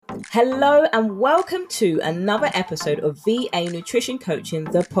Hello and welcome to another episode of VA Nutrition Coaching,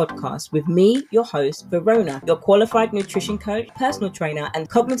 the podcast with me, your host, Verona, your qualified nutrition coach, personal trainer, and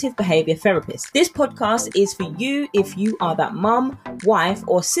cognitive behavior therapist. This podcast is for you if you are that mum, wife,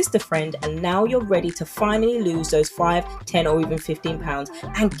 or sister friend, and now you're ready to finally lose those 5, 10, or even 15 pounds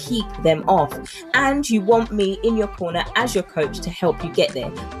and keep them off. And you want me in your corner as your coach to help you get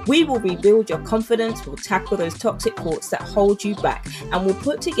there. We will rebuild your confidence, we'll tackle those toxic thoughts that hold you back, and we'll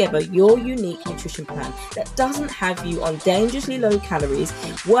put together your unique nutrition plan that doesn't have you on dangerously low calories,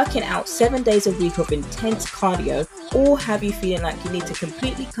 working out 7 days a week of intense cardio, or have you feeling like you need to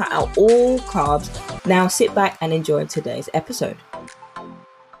completely cut out all carbs. Now sit back and enjoy today's episode.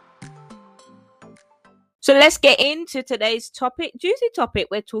 So let's get into today's juicy topic.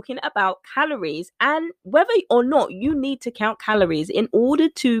 We're talking about calories and whether or not you need to count calories in order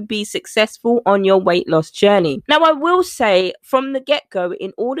to be successful on your weight loss journey. Now, I will say from the get-go,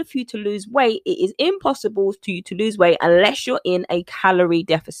 in order for you to lose weight, it is impossible for you to lose weight unless you're in a calorie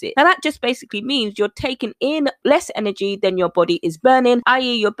deficit. Now, that just basically means you're taking in less energy than your body is burning,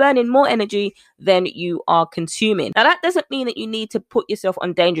 i.e. you're burning more energy than you are consuming. Now, that doesn't mean that you need to put yourself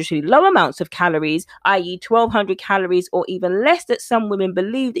on dangerously low amounts of calories, i.e. 1,200 calories or even less that some women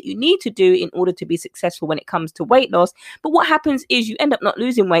believe that you need to do in order to be successful when it comes to weight loss. But what happens is you end up not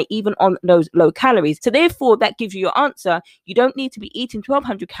losing weight even on those low calories. So therefore, that gives you your answer. You don't need to be eating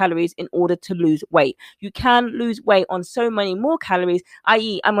 1,200 calories in order to lose weight. You can lose weight on so many more calories,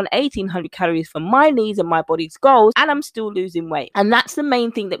 i.e. I'm on 1,800 calories for my needs and my body's goals, and I'm still losing weight. And that's the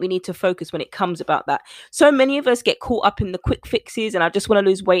main thing that we need to focus when it comes about that. So many of us get caught up in the quick fixes and I just want to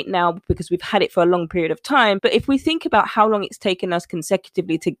lose weight now because we've had it for a long period of time. But if we think about how long it's taken us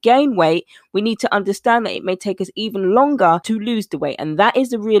consecutively to gain weight, we need to understand that it may take us even longer to lose the weight. And that is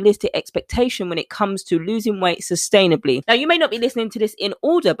the realistic expectation when it comes to losing weight sustainably. Now, you may not be listening to this in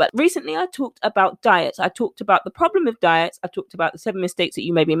order, but recently I talked about diets. I talked about the problem with diets. I talked about the 7 mistakes that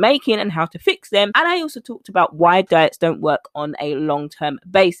you may be making and how to fix them. And I also talked about why diets don't work on a long-term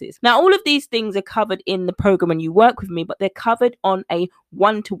basis. Now, all of these things are covered in the program when you work with me, but they're covered on a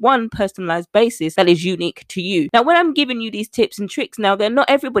one-to-one personalized basis that is unique to you. Now, when I'm giving you these tips and tricks, now they're not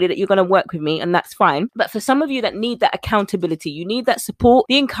everybody that you're going to work with me, and that's fine. But for some of you that need that accountability, you need that support,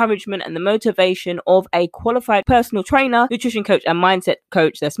 the encouragement and the motivation of a qualified personal trainer, nutrition coach and mindset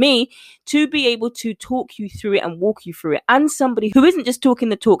coach, that's me, to be able to talk you through it and walk you through it. And somebody who isn't just talking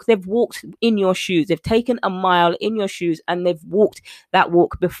the talk, they've walked in your shoes, they've taken a mile in your shoes and they've walked that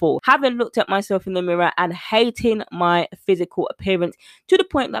walk before. Having looked at myself in the mirror and hating my physical appearance to the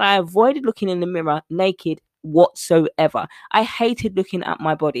point that I avoided looking in the mirror naked whatsoever. I hated looking at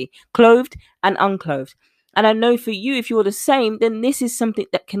my body, clothed and unclothed. And I know for you, if you're the same, then this is something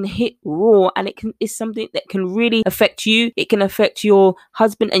that can hit raw, and is something that can really affect you. It can affect your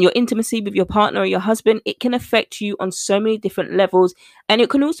husband and your intimacy with your partner or your husband. It can affect you on so many different levels, and it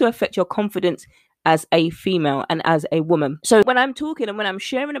can also affect your confidence as a female and as a woman. So when I'm talking and when I'm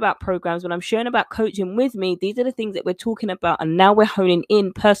sharing about programs, when I'm sharing about coaching with me, these are the things that we're talking about, and now we're honing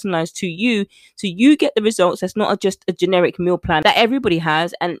in personalized to you so you get the results. That's not just a generic meal plan that everybody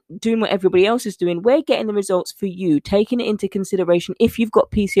has and doing what everybody else is doing. We're getting the results for you, taking it into consideration. If you've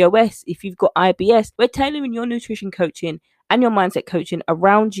got PCOS, if you've got IBS, we're tailoring your nutrition coaching and your mindset coaching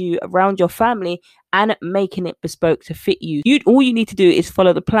around you, around your family, and making it bespoke to fit you. All you need to do is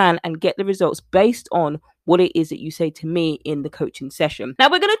follow the plan and get the results based on what it is that you say to me in the coaching session. Now,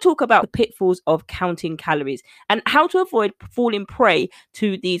 we're going to talk about the pitfalls of counting calories and how to avoid falling prey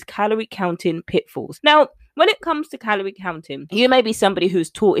to these calorie counting pitfalls. Now, when it comes to calorie counting, you may be somebody who's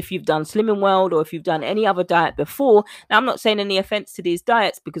taught, if you've done Slimming World or if you've done any other diet before. Now, I'm not saying any offense to these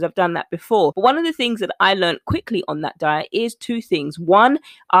diets because I've done that before. But one of the things that I learned quickly on that diet is 2 things. One,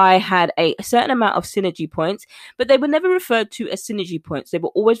 I had a certain amount of synergy points, but they were never referred to as synergy points. They were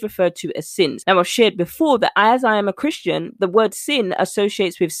always referred to as sins. Now, I've shared before that as I am a Christian, the word sin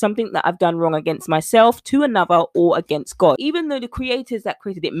associates with something that I've done wrong against myself, to another, or against God. Even though the creators that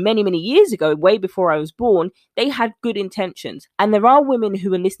created it many, many years ago, way before I was born, they had good intentions. And there are women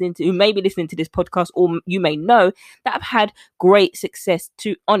who may be listening to this podcast, or you may know, that have had great success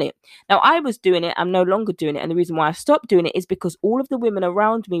on it. Now, I was doing it, I'm no longer doing it. And the reason why I stopped doing it is because all of the women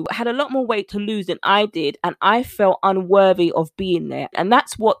around me had a lot more weight to lose than I did. And I felt unworthy of being there. And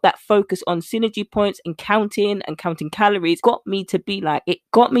that's what that focus on synergy points and counting calories got me to be like. It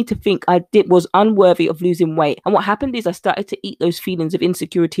got me to think I was unworthy of losing weight. And what happened is I started to eat those feelings of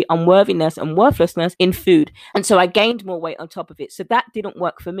insecurity, unworthiness, and worthlessness in food food. And so I gained more weight on top of it. So that didn't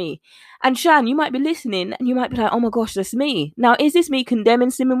work for me. And Shan, you might be listening and you might be like, oh my gosh, that's me. Now, is this me condemning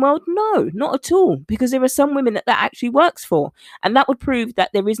Slimming World? No, not at all. Because there are some women that actually works for. And that would prove that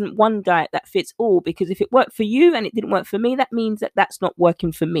there isn't one diet that fits all. Because if it worked for you and it didn't work for me, that means that that's not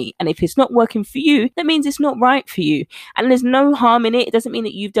working for me. And if it's not working for you, that means it's not right for you. And there's no harm in it. It doesn't mean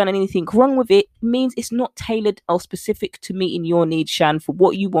that you've done anything wrong with it. It means it's not tailored or specific to meeting your needs, Shan, for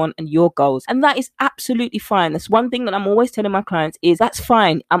what you want and your goals. And that is absolutely fine. That's one thing that I'm always telling my clients is that's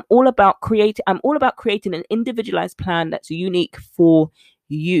fine. I'm all about creating an individualized plan that's unique for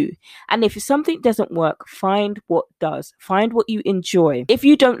you. And if something doesn't work, find what does. Find what you enjoy. If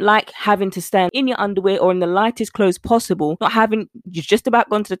you don't like having to stand in your underwear or in the lightest clothes possible, you've just about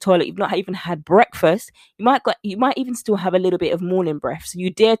gone to the toilet, you've not even had breakfast, you might even still have a little bit of morning breath. So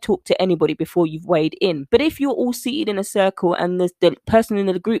you dare talk to anybody before you've weighed in. But if you're all seated in a circle and the person in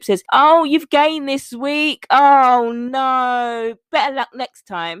the group says, oh, you've gained this week, oh no, better luck next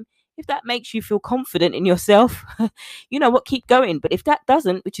time. If that makes you feel confident in yourself, you know what, keep going. But if that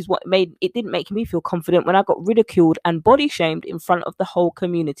doesn't, which is what didn't make me feel confident when I got ridiculed and body shamed in front of the whole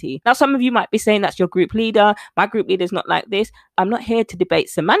community. Now, some of you might be saying that's your group leader. My group leader's not like this. I'm not here to debate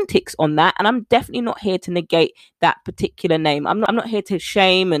semantics on that. And I'm definitely not here to negate that particular name. I'm not here to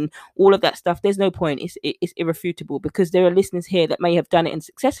shame and all of that stuff. There's no point. It's irrefutable because there are listeners here that may have done it and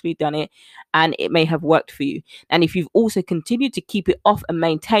successfully done it, and it may have worked for you. And if you've also continued to keep it off and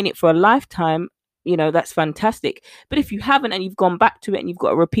maintain it for a lifetime, you know, that's fantastic. But if you haven't and you've gone back to it and you've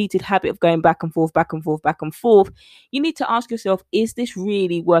got a repeated habit of going back and forth, you need to ask yourself, is this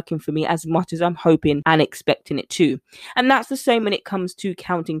really working for me as much as I'm hoping and expecting it to? And that's the same when it comes to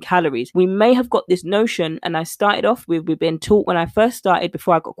counting calories. We may have got this notion, and I started off with, we've been taught when I first started,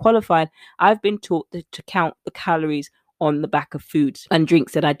 before I got qualified, I've been taught to count the calories on the back of foods and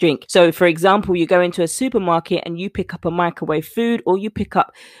drinks that I drink. So for example, you go into a supermarket and you pick up a microwave food, or you pick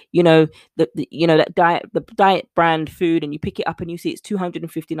up, that diet brand food, and you pick it up and you see it's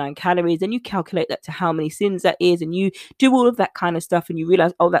 259 calories, and you calculate that to how many sins that is, and you do all of that kind of stuff, and you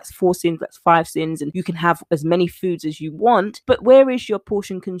realize, oh, that's 4 sins, that's 5 sins, and you can have as many foods as you want. But where is your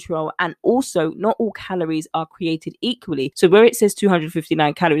portion control? And also, not all calories are created equally. So where it says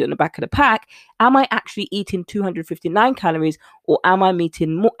 259 calories on the back of the pack, am I actually eating 259 calories, or am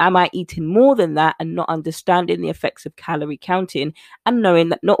I eating more than that and not understanding the effects of calorie counting and knowing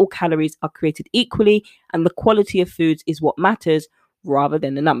that not all calories are created equally and the quality of foods is what matters rather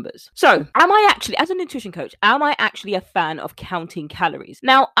than the numbers? So am I actually, as a nutrition coach, am I actually a fan of counting calories?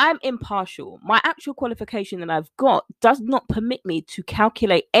 Now, I'm impartial. My actual qualification that I've got does not permit me to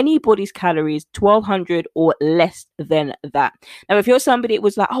calculate anybody's calories 1,200 or less than that. Now, if you're somebody that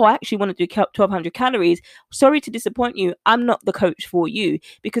was like, oh, I actually want to do 1,200 calories, sorry to disappoint you, I'm not the coach for you,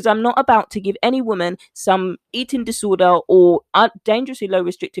 because I'm not about to give any woman some eating disorder or dangerously low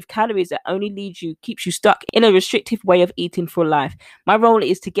restrictive calories that only keeps you stuck in a restrictive way of eating for life. My role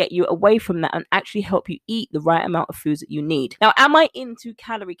is to get you away from that and actually help you eat the right amount of foods that you need. Now, am I into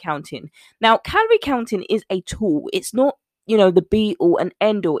calorie counting? Now, calorie counting is a tool. It's not, the be all and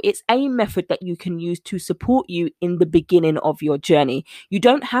end all. It's a method that you can use to support you in the beginning of your journey. You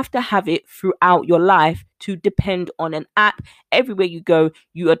don't have to have it throughout your life to depend on an app. Everywhere you go,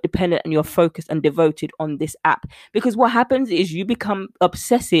 you are dependent and you're focused and devoted on this app. Because what happens is you become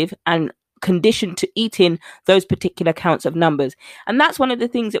obsessive and conditioned to eating those particular counts of numbers. And that's one of the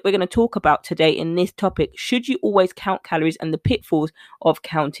things that we're going to talk about today in this topic. Should you always count calories and the pitfalls of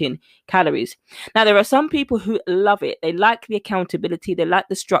counting calories? Now, there are some people who love it. They like the accountability, they like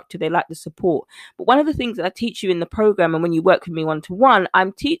the structure, they like the support. But one of the things that I teach you in the program, and when you work with me one-to-one,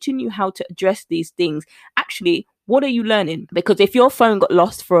 I'm teaching you how to address these things. Actually, what are you learning? Because if your phone got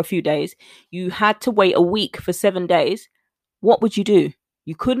lost for a few days, you had to wait a week for 7 days, what would you do?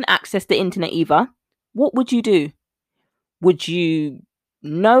 You couldn't access the internet either. What would you do? Would you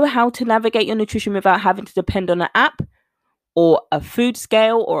know how to navigate your nutrition without having to depend on an app or a food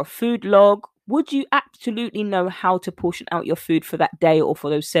scale or a food log? Would you absolutely know how to portion out your food for that day or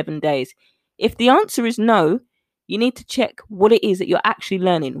for those 7 days? If the answer is no, you need to check what it is that you're actually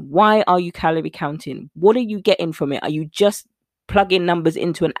learning. Why are you calorie counting? What are you getting from it? Are you just plugging numbers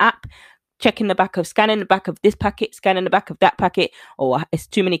into an app? Scanning the back of this packet, scanning the back of that packet, or it's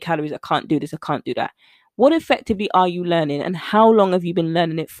too many calories, I can't do this, I can't do that. What effectively are you learning, and how long have you been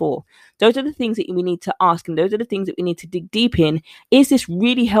learning it for? Those are the things that we need to ask, and those are the things that we need to dig deep in. Is this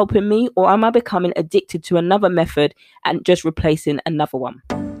really helping me, or am I becoming addicted to another method and just replacing another one?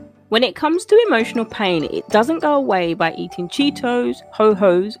 When it comes to emotional pain, it doesn't go away by eating Cheetos,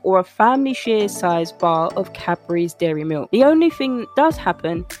 Ho-Hos, or a family share size bar of Cadbury's Dairy Milk. The only thing that does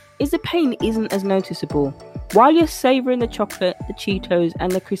happen is the pain isn't as noticeable while you're savouring the chocolate, the Cheetos,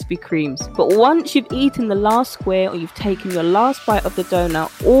 and the Krispy Kremes. But once you've eaten the last square, or you've taken your last bite of the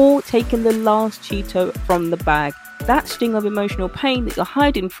donut, or taken the last Cheeto from the bag, that sting of emotional pain that you're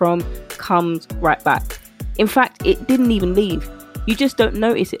hiding from comes right back. In fact, it didn't even leave. You just don't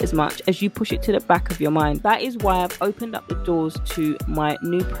notice it as much as you push it to the back of your mind. That is why I've opened up the doors to my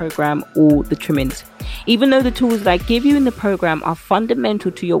new program, All the Trimmings. Even though the tools that I give you in the program are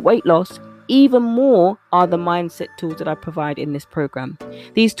fundamental to your weight loss, even more are the mindset tools that I provide in this program.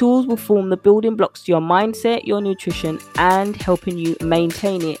 These tools will form the building blocks to your mindset, your nutrition, and helping you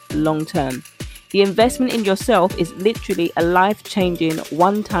maintain it long term. The investment in yourself is literally a life-changing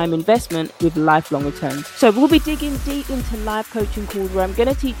one-time investment with lifelong returns. So we'll be digging deep into live coaching calls where I'm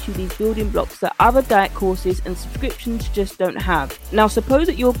going to teach you these building blocks that other diet courses and subscriptions just don't have. Now, suppose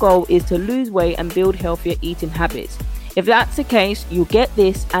that your goal is to lose weight and build healthier eating habits. If that's the case, you'll get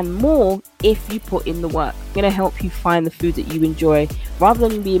this and more if you put in the work. I'm going to help you find the foods that you enjoy rather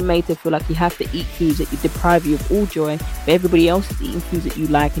than being made to feel like you have to eat foods that deprive you of all joy, but everybody else is eating foods that you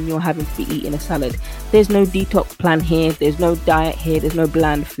like and you're having to be eating a salad. There's no detox plan here, there's no diet here, there's no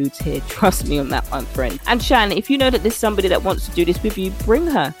bland foods here. Trust me on that one, friend. And Shan, if you know that there's somebody that wants to do this with you, bring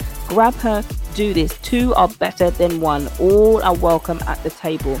her, grab her, do this. Two are better than one. All are welcome at the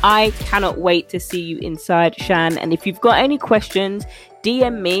table. I cannot wait to see you inside, Shan. And if you've got any questions,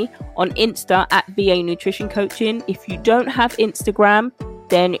 DM me on Insta at VA Nutrition Coaching. If you don't have Instagram,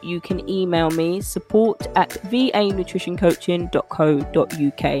 then you can email me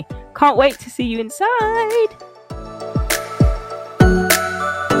support@vanutritioncoaching.co.uk. Can't wait to see you inside.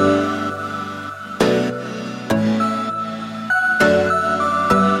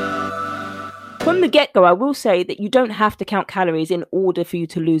 From the get-go, I will say that you don't have to count calories in order for you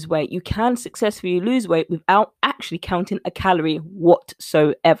to lose weight. You can successfully lose weight without actually counting a calorie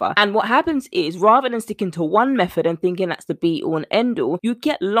whatsoever. And what happens is, rather than sticking to one method and thinking that's the be-all and end-all, you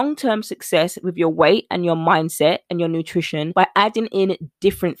get long-term success with your weight and your mindset and your nutrition by adding in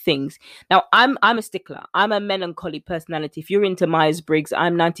different things. Now, I'm a stickler. I'm a melancholy personality. If you're into Myers-Briggs,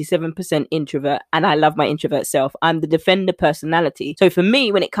 I'm 97% introvert, and I love my introvert self. I'm the defender personality. So for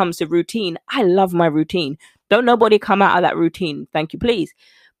me, when it comes to routine, I love my routine. Don't nobody come out of that routine. Thank you, please.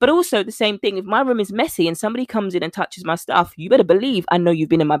 But also the same thing, if my room is messy and somebody comes in and touches my stuff, you better believe I know you've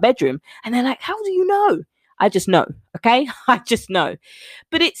been in my bedroom. And they're like, how do you know? I just know, okay? I just know.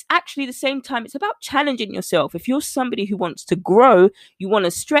 But it's actually the same time, it's about challenging yourself. If you're somebody who wants to grow, you want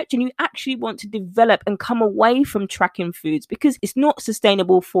to stretch, and you actually want to develop and come away from tracking foods because it's not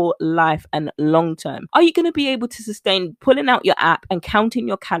sustainable for life and long term. Are you going to be able to sustain pulling out your app and counting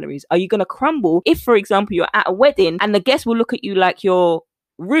your calories? Are you going to crumble if, for example, you're at a wedding and the guests will look at you like you're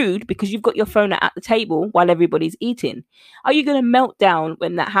rude because you've got your phone at the table while everybody's eating? Are you going to melt down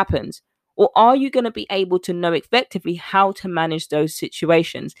when that happens? Or are you going to be able to know effectively how to manage those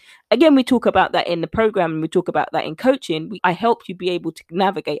situations? Again, we talk about that in the program, and we talk about that in coaching. I help you be able to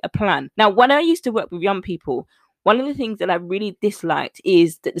navigate a plan. Now, when I used to work with young people, one of the things that I really disliked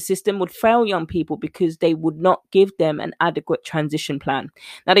is that the system would fail young people because they would not give them an adequate transition plan.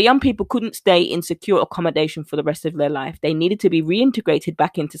 Now, the young people couldn't stay in secure accommodation for the rest of their life. They needed to be reintegrated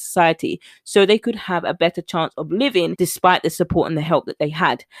back into society so they could have a better chance of living despite the support and the help that they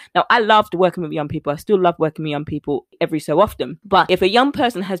had. Now, I loved working with young people. I still love working with young people every so often. But if a young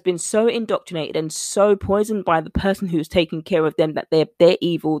person has been so indoctrinated and so poisoned by the person who's taking care of them that they're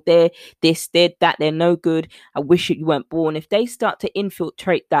evil, they're this, they're that, they're no good, I wish you weren't born. If they start to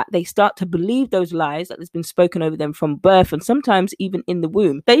infiltrate that, they start to believe those lies that has been spoken over them from birth and sometimes even in the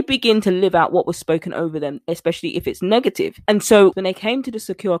womb. They begin to live out what was spoken over them, especially if it's negative. And so when they came to the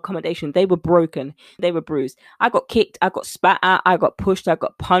secure accommodation, they were broken, they were bruised. I got kicked, I got spat at, I got pushed, I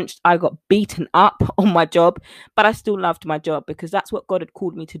got punched, I got beaten up on my job, but I still loved my job because that's what God had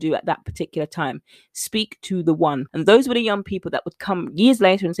called me to do at that particular time. Speak to the one. And those were the young people that would come years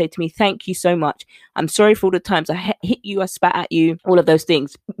later and say to me, thank you so much. I'm sorry for all the times I hit you, I spat at you, all of those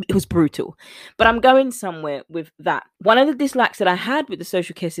things. It was brutal. But I'm going somewhere with that. One of the dislikes that I had with the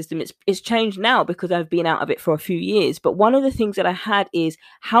social care system, it's changed now because I've been out of it for a few years. But one of the things that I had is,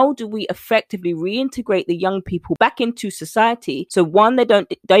 how do we effectively reintegrate the young people back into society? So one, they don't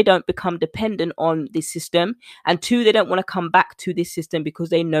become dependent on this system. And two, they don't want to come back to this system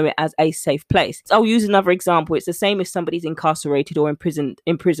because they know it as a safe place. So I'll use another example. It's the same if somebody's incarcerated or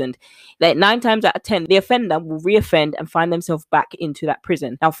imprisoned. Like 9 times out of 10, the offender will reoffend and find themselves back into that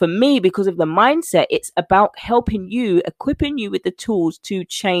prison. Now, for me, because of the mindset, it's about helping you, equipping you with the tools to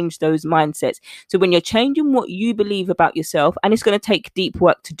change those mindsets. So when you're changing what you believe about yourself, and it's going to take deep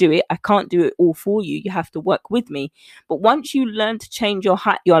work to do it, I can't do it all for you. You have to work with me. But once you learn to change your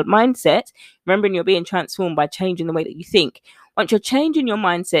mindset, remembering you're being transformed by changing the way that you think. Once you're changing your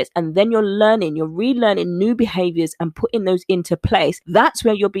mindsets and then you're relearning new behaviors and putting those into place, that's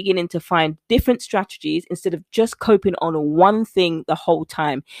where you're beginning to find different strategies instead of just coping on one thing the whole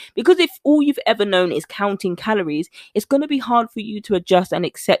time. Because if all you've ever known is counting calories, it's going to be hard for you to adjust and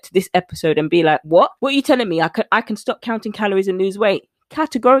accept this episode and be like, what? What are you telling me? I can stop counting calories and lose weight?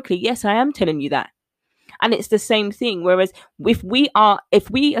 Categorically, yes, I am telling you that. And it's the same thing. Whereas if we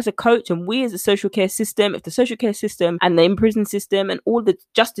as a coach and we as a social care system, if the social care system and the in-prison system and all the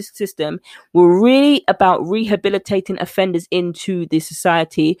justice system were really about rehabilitating offenders into the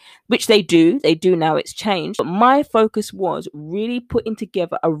society, which they do now, it's changed. But my focus was really putting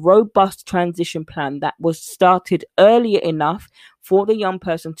together a robust transition plan that was started earlier enough for the young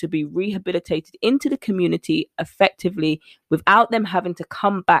person to be rehabilitated into the community effectively without them having to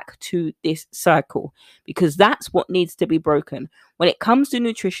come back to this cycle, because that's what needs to be broken. When it comes to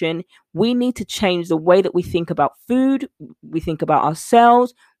nutrition, we need to change the way that we think about food, we think about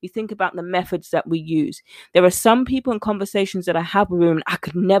ourselves, we think about the methods that we use. There are some people in conversations that I have with women, I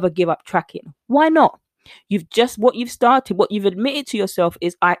could never give up tracking. Why not? What you've admitted to yourself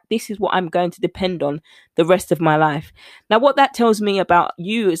is, this is what I'm going to depend on the rest of my life. Now, what that tells me about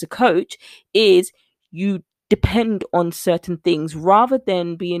you as a coach is you depend on certain things rather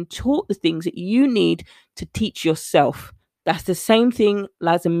than being taught the things that you need to teach yourself. That's the same thing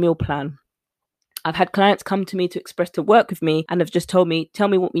as a meal plan. I've had clients come to me to express to work with me and have just told me, tell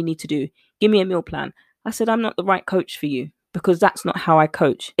me what we need to do. Give me a meal plan. I said, I'm not the right coach for you, because that's not how I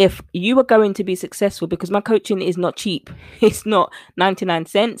coach. If you are going to be successful, because my coaching is not cheap. It's not 99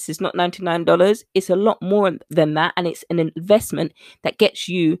 cents. It's not $99. It's a lot more than that. And it's an investment that gets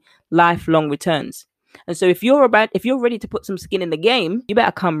you lifelong returns. And so if you're ready to put some skin in the game, you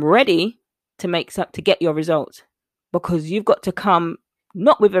better come ready to get your results, because you've got to come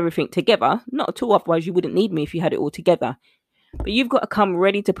not with everything together, not at all. Otherwise you wouldn't need me if you had it all together. But you've got to come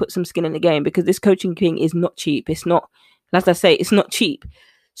ready to put some skin in the game, because this coaching thing is not cheap. It's not, as I say, it's not cheap.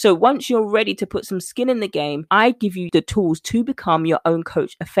 So once you're ready to put some skin in the game, I give you the tools to become your own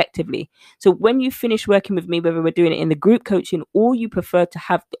coach effectively. So when you finish working with me, whether we're doing it in the group coaching or you prefer to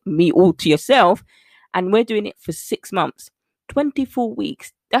have me all to yourself, and we're doing it for 6 months, 24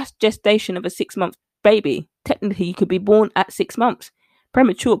 weeks, that's gestation of a 6-month baby. Technically, you could be born at 6 months.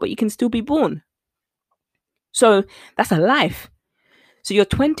 Premature, but you can still be born. So that's a life. So you're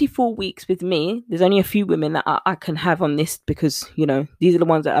 24 weeks with me. There's only a few women that I can have on this, because, these are the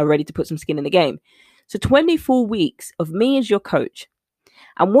ones that are ready to put some skin in the game. So 24 weeks of me as your coach.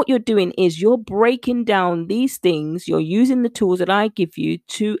 And what you're doing is you're breaking down these things. You're using the tools that I give you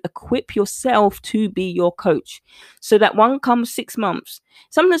to equip yourself to be your coach. So that one comes 6 months.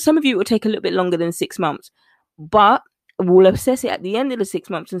 Some of you it will take a little bit longer than 6 months, but we'll assess it at the end of the 6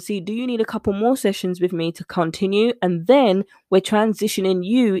 months and see, do you need a couple more sessions with me to continue? And then we're transitioning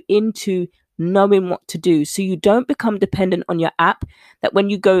you into knowing what to do, so you don't become dependent on your app, that when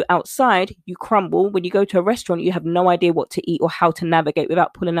you go outside, you crumble. When you go to a restaurant, you have no idea what to eat or how to navigate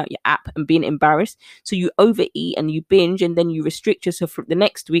without pulling out your app and being embarrassed. So you overeat and you binge, and then you restrict yourself for the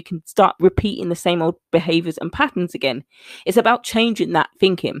next week and start repeating the same old behaviors and patterns again. It's about changing that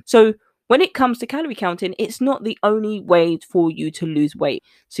thinking. So when it comes to calorie counting, it's not the only way for you to lose weight.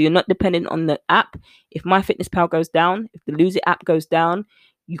 So you're not dependent on the app. If MyFitnessPal goes down, if the Lose It app goes down,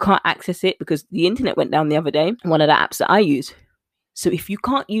 you can't access it because the internet went down the other day, one of the apps that I use. So if you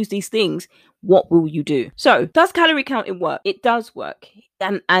can't use these things, what will you do? So does calorie counting work? It does work.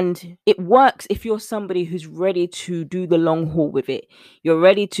 And it works if you're somebody who's ready to do the long haul with it. You're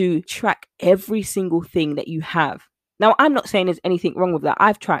ready to track every single thing that you have. Now, I'm not saying there's anything wrong with that.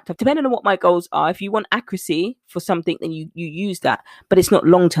 I've tracked. Depending on what my goals are, if you want accuracy for something, then you use that. But it's not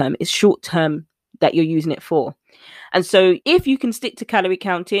long term. It's short term that you're using it for. And so if you can stick to calorie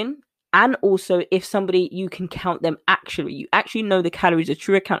counting, and also if somebody, you can count them actually, you actually know the calories, a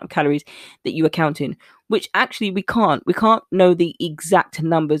true account of calories that you are counting, which actually we can't know the exact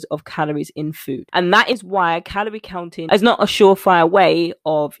numbers of calories in food. And that is why calorie counting is not a surefire way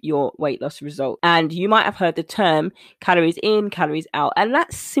of your weight loss result. And you might have heard the term calories in, calories out. And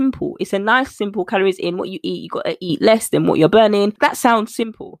that's simple. It's a nice, simple calories in, what you eat, you got to eat less than what you're burning. That sounds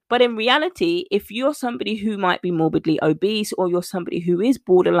simple. But in reality, if you're somebody who might be morbidly obese, or you're somebody who is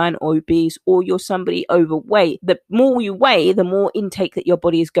borderline obese, or you're somebody overweight, the more you weigh, the more intake that your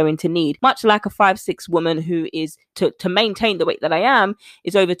body is going to need. Much like a 5'6" woman woman who is to maintain the weight that I am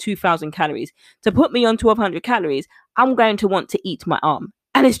is over 2,000 calories. To put me on 1,200 calories, I'm going to want to eat my arm.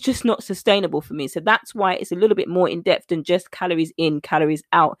 And it's just not sustainable for me. So that's why it's a little bit more in depth than just calories in, calories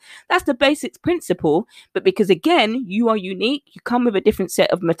out. That's the basics principle. But because, again, you are unique, you come with a different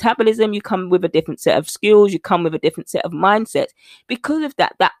set of metabolism, you come with a different set of skills, you come with a different set of mindset. Because of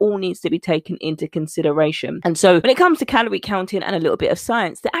that, that all needs to be taken into consideration. And so when it comes to calorie counting and a little bit of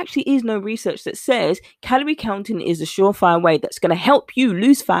science, there actually is no research that says calorie counting is a surefire way that's going to help you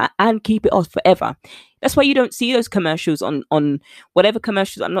lose fat and keep it off forever. That's why you don't see those commercials on whatever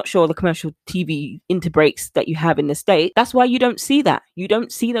commercials. I'm not sure the commercial TV interbreaks that you have in the States. That's why you don't see that. You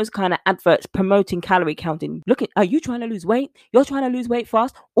don't see those kind of adverts promoting calorie counting. Look, are you trying to lose weight? You're trying to lose weight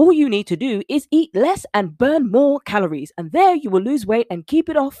fast. All you need to do is eat less and burn more calories. And there you will lose weight and keep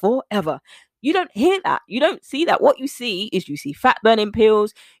it off forever. You don't hear that. You don't see that. What you see is you see fat burning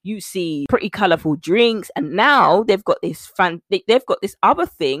pills, you see pretty colorful drinks, and now they've got this other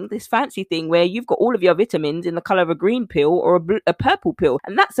thing, this fancy thing where you've got all of your vitamins in the color of a green pill or a purple pill,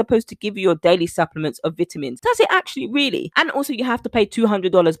 and that's supposed to give you your daily supplements of vitamins. Does it actually really? And also you have to pay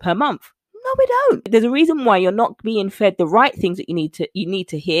 $200 per month. No, we don't. There's a reason why you're not being fed the right things that you need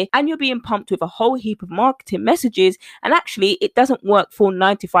to hear, and you're being pumped with a whole heap of marketing messages, and actually it doesn't work for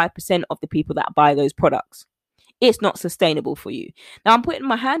 95% of the people that buy those products. It's not sustainable for you. Now I'm putting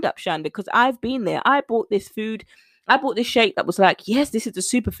my hand up, Shan, because I've been there. I bought this shake that was like, yes, this is the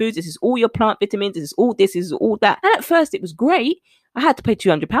superfoods, this is all your plant vitamins, this is all that. And at first it was great. I had to pay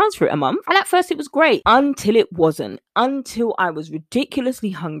 £200 for it a month. And at first it was great until it wasn't, until I was ridiculously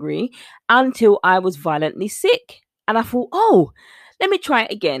hungry, until I was violently sick. And I thought, oh, let me try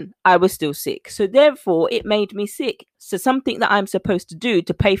it again. I was still sick. So therefore it made me sick. So something that I'm supposed to do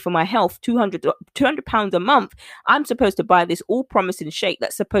to pay for my health, £200 a month, I'm supposed to buy this all promising shake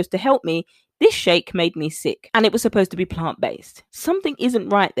that's supposed to help me. This shake made me sick, and it was supposed to be plant-based. Something isn't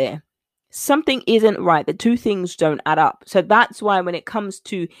right there. Something isn't right. The two things don't add up. So that's why when it comes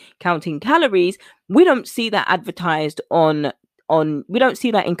to counting calories, we don't see that advertised we don't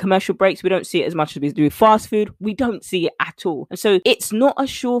see that in commercial breaks. We don't see it as much as we do fast food. We don't see it at all. And so it's not a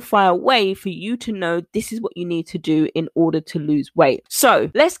surefire way for you to know this is what you need to do in order to lose weight.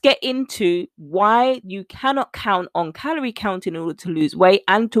 So let's get into why you cannot count on calorie counting in order to lose weight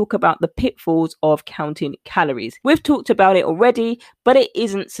and talk about the pitfalls of counting calories. We've talked about it already, but it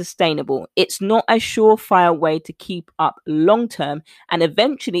isn't sustainable. It's not a surefire way to keep up long term, and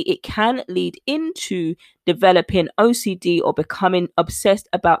eventually it can lead into developing OCD or becoming obsessed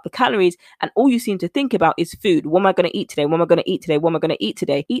about the calories, and all you seem to think about is food. What am I going to eat today? What am I going to eat today? What am I going to eat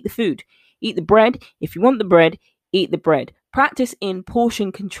today? Eat the food. Eat the bread. If you want the bread, eat the bread. Practice in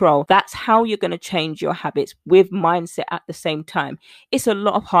portion control. That's how you're going to change your habits with mindset at the same time. It's a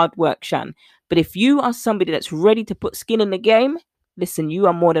lot of hard work, Shan. But if you are somebody that's ready to put skin in the game, listen, you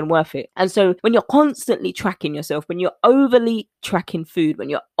are more than worth it. And so when you're constantly tracking yourself, when you're overly tracking food, when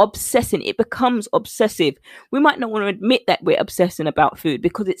you're obsessing, it becomes obsessive. We might not want to admit that we're obsessing about food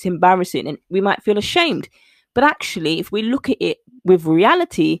because it's embarrassing and we might feel ashamed. But actually, if we look at it with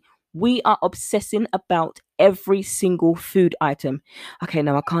reality, we are obsessing about every single food item. Okay,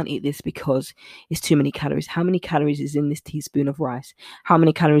 no, I can't eat this because it's too many calories. How many calories is in this teaspoon of rice? How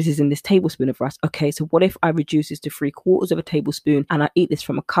many calories is in this tablespoon of rice? Okay, so what if I reduce this to 3/4 of a tablespoon and I eat this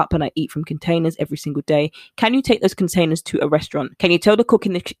from a cup and I eat from containers every single day? Can you take those containers to a restaurant? Can you tell the cook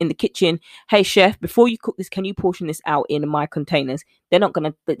in the kitchen, hey chef, before you cook this, can you portion this out in my containers? They're not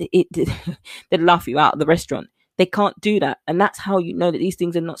going to, they'd laugh you out of the restaurant. They can't do that. And that's how you know that these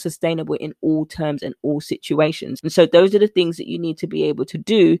things are not sustainable in all terms and all situations. And so those are the things that you need to be able to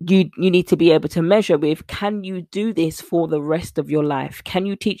do. You need to be able to measure with, can you do this for the rest of your life? Can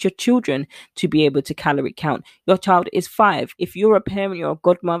you teach your children to be able to calorie count? Your child is 5. If you're a parent, you're a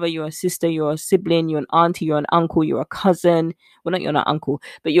godmother, you're a sister, you're a sibling, you're an auntie, you're an uncle, you're a cousin. Well, not you're not uncle,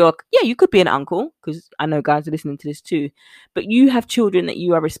 but you could be an uncle, because I know guys are listening to this too. But you have children that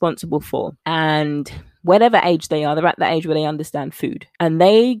you are responsible for. And whatever age they are, they're at that age where they understand food. And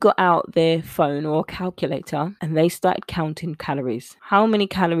they got out their phone or calculator and they started counting calories. How many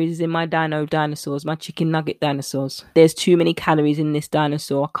calories is in my dinosaurs, my chicken nugget dinosaurs? There's too many calories in this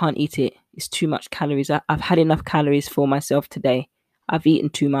dinosaur. I can't eat it. It's too much calories. I've had enough calories for myself today. I've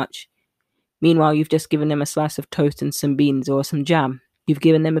eaten too much. Meanwhile, you've just given them a slice of toast and some beans or some jam. You've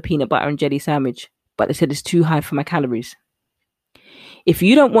given them a peanut butter and jelly sandwich. But they said it's too high for my calories. If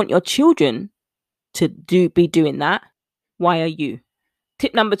you don't want your children to be doing that, why are you?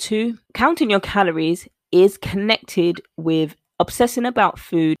 Tip number 2, counting your calories is connected with obsessing about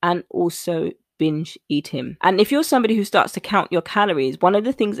food and also binge eating. And if you're somebody who starts to count your calories, one of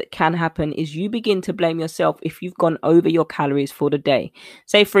the things that can happen is you begin to blame yourself if you've gone over your calories for the day.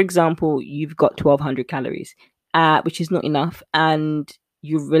 Say, for example, you've got 1,200 calories, which is not enough, and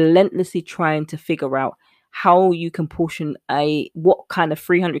you're relentlessly trying to figure out how you can portion what kind of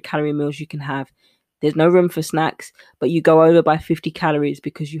 300 calorie meals you can have. There's no room for snacks, but you go over by 50 calories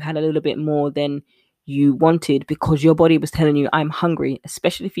because you had a little bit more than you wanted because your body was telling you, I'm hungry,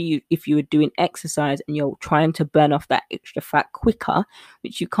 especially if you were doing exercise and you're trying to burn off that extra fat quicker,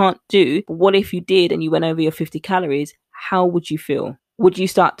 which you can't do. But what if you did and you went over your 50 calories? How would you feel? Would you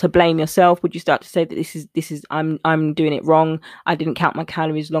start to blame yourself? Would you start to say that this is I'm doing it wrong? I didn't count my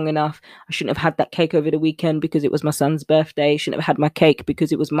calories long enough. I shouldn't have had that cake over the weekend because it was my son's birthday. Shouldn't have had my cake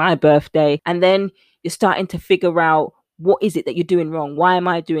because it was my birthday. And then you're starting to figure out, what is it that you're doing wrong? Why am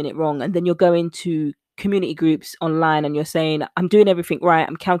I doing it wrong? And then you're going to community groups online and you're saying, I'm doing everything right.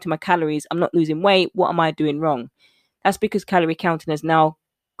 I'm counting my calories. I'm not losing weight. What am I doing wrong? That's because calorie counting has now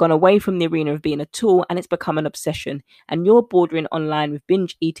gone away from the arena of being a tool and it's become an obsession. And you're bordering online with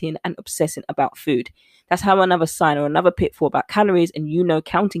binge eating and obsessing about food. That's how another sign or another pitfall about calories, and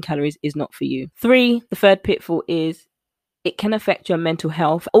counting calories is not for you. 3, the third pitfall is it can affect your mental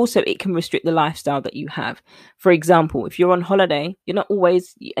health. Also, it can restrict the lifestyle that you have. For example, if you're on holiday, you're not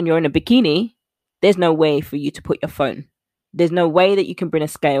always, and you're in a bikini, there's no way for you to put your phone. There's no way that you can bring a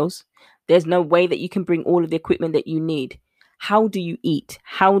scales. There's no way that you can bring all of the equipment that you need. How do you eat?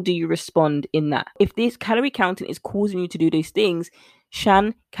 How do you respond in that? If this calorie counting is causing you to do these things,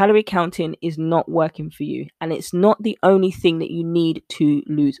 Shan, calorie counting is not working for you. And it's not the only thing that you need to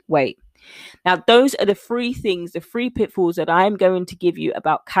lose weight. Now, those are the 3 things, the 3 pitfalls that I'm going to give you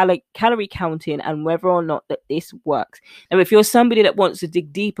about calorie counting and whether or not that this works. Now, if you're somebody that wants to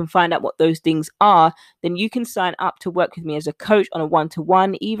dig deep and find out what those things are, then you can sign up to work with me as a coach on a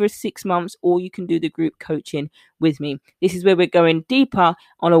 1-to-1, either 6 months, or you can do the group coaching with me. This is where we're going deeper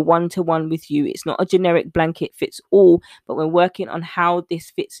on a 1-to-1 with you. It's not a generic blanket fits all, but we're working on how this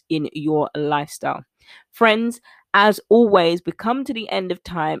fits in your lifestyle. Friends, as always, we come to the end of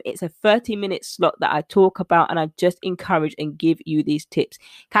time. It's a 30-minute slot that I talk about, and I just encourage and give you these tips.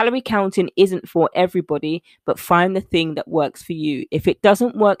 Calorie counting isn't for everybody, but find the thing that works for you. If it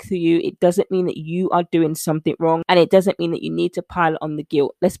doesn't work for you, it doesn't mean that you are doing something wrong, and it doesn't mean that you need to pile on the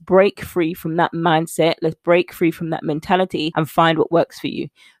guilt. Let's break free from that mindset. Let's break free from that mentality and find what works for you.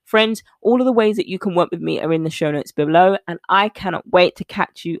 Friends, all of the ways that you can work with me are in the show notes below, and I cannot wait to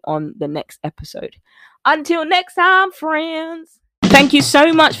catch you on the next episode. Until next time, friends. Thank you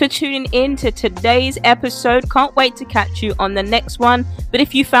so much for tuning in to today's episode. Can't wait to catch you on the next one. But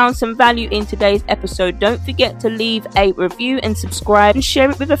if you found some value in today's episode, don't forget to leave a review and subscribe and share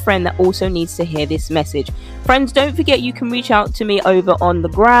it with a friend that also needs to hear this message. Friends, don't forget you can reach out to me over on the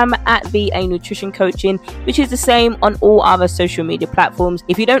gram at VA Nutrition Coaching, which is the same on all other social media platforms.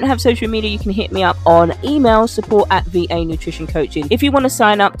 If you don't have social media, you can hit me up on email, support@VA Nutrition Coaching. If you want to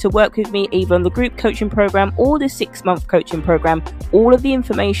sign up to work with me either on the group coaching program or the 6-month coaching program, all of the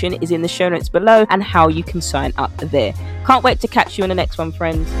information is in the show notes below and how you can sign up there. Can't wait to catch you in the next one,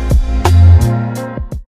 friends.